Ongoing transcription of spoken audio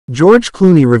George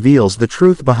Clooney reveals the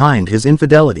truth behind his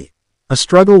infidelity. A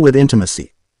struggle with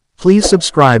intimacy. Please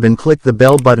subscribe and click the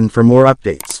bell button for more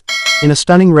updates. In a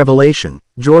stunning revelation,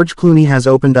 George Clooney has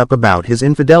opened up about his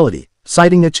infidelity,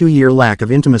 citing a 2-year lack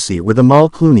of intimacy with Amal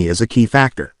Clooney as a key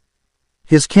factor.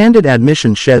 His candid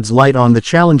admission sheds light on the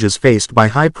challenges faced by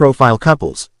high-profile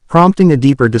couples, prompting a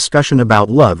deeper discussion about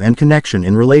love and connection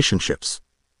in relationships.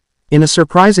 In a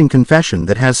surprising confession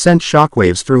that has sent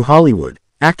shockwaves through Hollywood,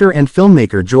 actor and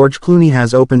filmmaker George Clooney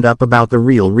has opened up about the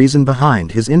real reason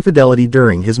behind his infidelity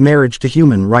during his marriage to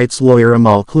human rights lawyer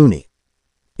Amal Clooney.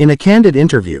 In a candid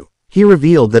interview, he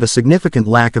revealed that a significant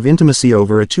lack of intimacy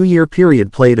over a 2-year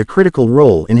period played a critical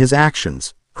role in his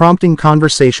actions, prompting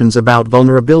conversations about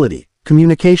vulnerability,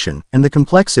 communication, and the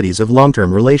complexities of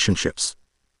long-term relationships.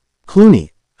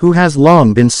 Clooney, who has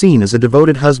long been seen as a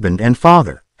devoted husband and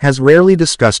father, has rarely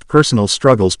discussed personal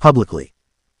struggles publicly.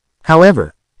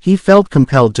 However, he felt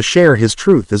compelled to share his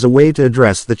truth as a way to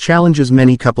address the challenges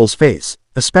many couples face,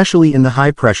 especially in the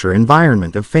high-pressure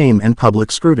environment of fame and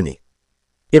public scrutiny.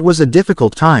 "It was a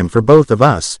difficult time for both of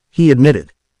us," he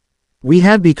admitted. "We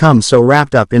had become so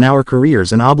wrapped up in our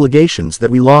careers and obligations that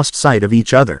we lost sight of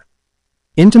each other."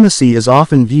 Intimacy is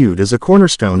often viewed as a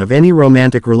cornerstone of any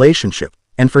romantic relationship,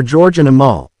 and for George and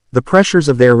Amal, the pressures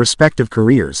of their respective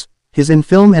careers, his in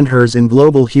film and hers in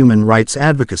global human rights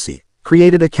advocacy,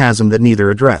 created a chasm that neither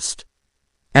addressed.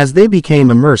 As they became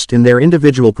immersed in their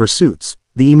individual pursuits,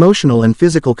 the emotional and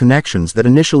physical connections that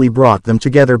initially brought them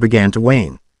together began to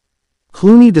wane.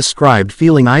 Clooney described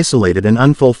feeling isolated and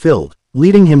unfulfilled,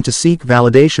 leading him to seek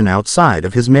validation outside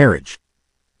of his marriage.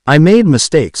 "I made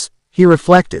mistakes," he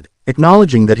reflected,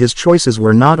 acknowledging that his choices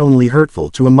were not only hurtful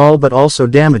to Amal but also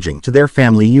damaging to their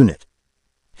family unit.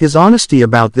 His honesty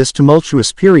about this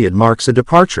tumultuous period marks a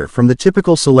departure from the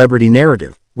typical celebrity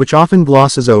narrative, which often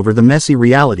glosses over the messy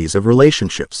realities of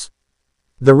relationships.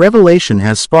 The revelation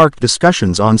has sparked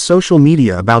discussions on social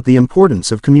media about the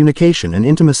importance of communication and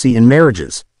intimacy in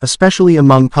marriages, especially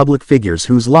among public figures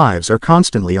whose lives are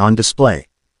constantly on display.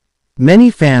 Many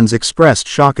fans expressed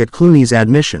shock at Clooney's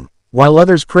admission, while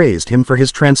others praised him for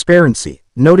his transparency,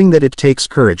 noting that it takes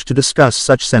courage to discuss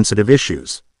such sensitive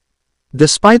issues.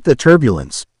 Despite the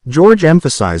turbulence, George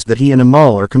emphasized that he and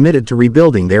Amal are committed to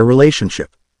rebuilding their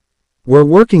relationship. "We're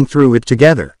working through it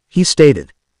together," he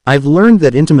stated. "I've learned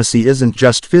that intimacy isn't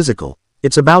just physical,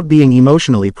 it's about being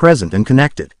emotionally present and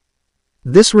connected."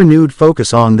 This renewed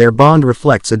focus on their bond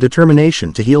reflects a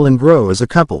determination to heal and grow as a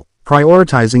couple,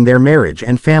 prioritizing their marriage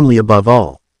and family above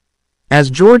all.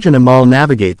 As George and Amal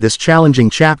navigate this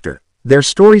challenging chapter, their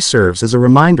story serves as a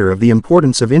reminder of the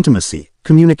importance of intimacy,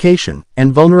 communication,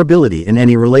 and vulnerability in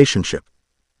any relationship.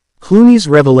 Clooney's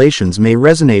revelations may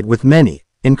resonate with many,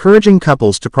 encouraging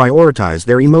couples to prioritize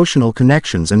their emotional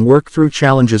connections and work through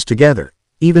challenges together,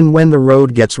 even when the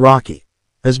road gets rocky.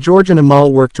 As George and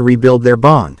Amal work to rebuild their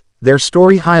bond, their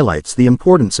story highlights the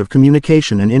importance of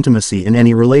communication and intimacy in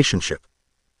any relationship.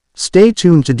 Stay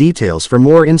tuned to details for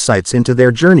more insights into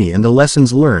their journey and the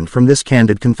lessons learned from this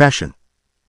candid confession.